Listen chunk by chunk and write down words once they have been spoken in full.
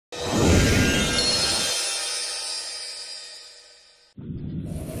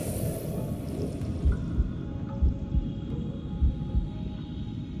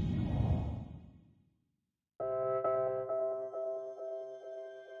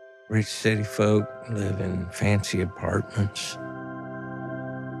Rich city folk live in fancy apartments,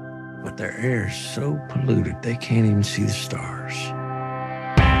 but their air is so polluted they can't even see the stars.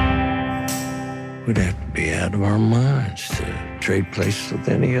 We'd have to be out of our minds to trade places with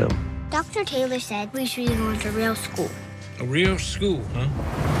any of them. Dr. Taylor said we should go into real school. A real school, huh?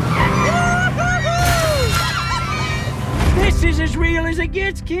 This is as real as it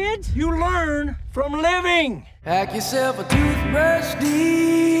gets, kids. You learn from living. Pack yourself a toothbrush,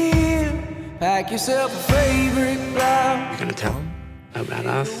 dear. Pack yourself a favorite blouse. You gonna tell them about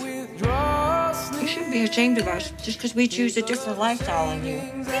us? You shouldn't be ashamed of us just because we choose a different lifestyle than you.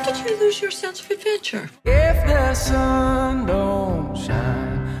 When did you lose your sense of adventure? If the sun don't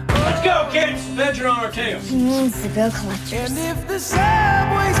shine. Let's go, kids. Badger on our tails. He means the bill collectors. And if the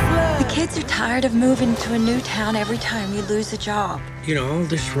subway's flat. The kids are tired of moving to a new town every time you lose a job. You know, all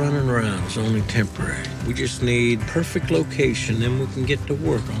this running around is only temporary. We just need perfect location, then we can get to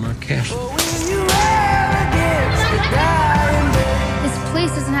work on our castle. When you run against the dying day. This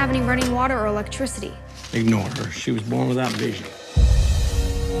place doesn't have any running water or electricity. Ignore her. She was born without vision.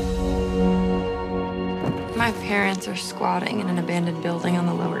 My parents are squatting in an abandoned building on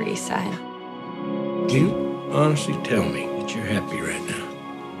the Lower East Side. Can you honestly tell me that you're happy right now?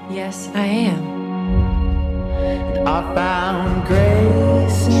 Yes, I am. I found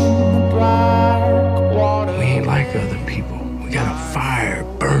grace in the black water. We ain't like other people. We got a fire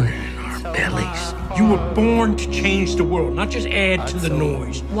burning in our bellies. You were born to change the world, not just add to the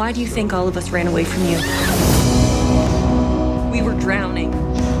noise. Why do you think all of us ran away from you? We were drowning.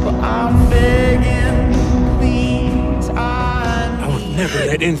 But I'm begging, please, I would never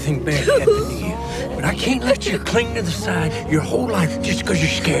let anything bad happen to you. But I can't let you cling to the side your whole life just because you're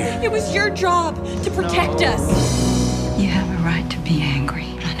scared. It was your job to protect us. You have a right to be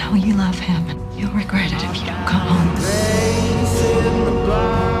angry. I know you love him. You'll regret it if you don't come home.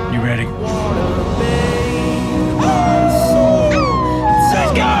 You ready?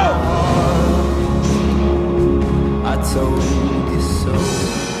 Let's go! I told you so.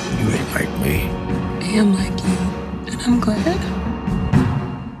 You ain't like me. I am like you, and I'm glad.